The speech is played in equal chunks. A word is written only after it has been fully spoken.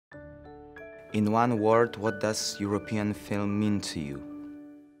In one word, what does European film mean to you?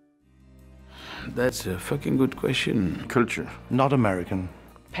 That's a fucking good question. Culture, not American.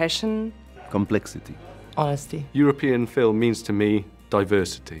 Passion. Complexity. Honesty. European film means to me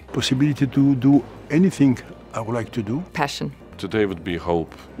diversity. Possibility to do anything I would like to do. Passion. Today would be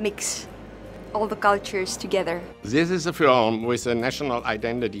hope. Mix all the cultures together. This is a film with a national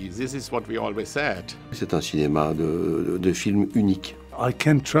identity. This is what we always said. C'est un cinéma de film unique. I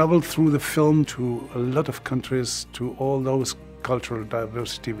can travel through the film to a lot of countries, to all those cultural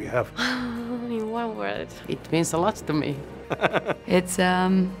diversity we have. In one word. It means a lot to me. It's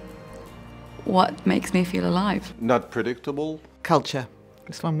what makes me feel alive. Not predictable. Culture.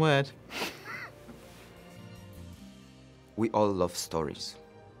 It's one word. We all love stories.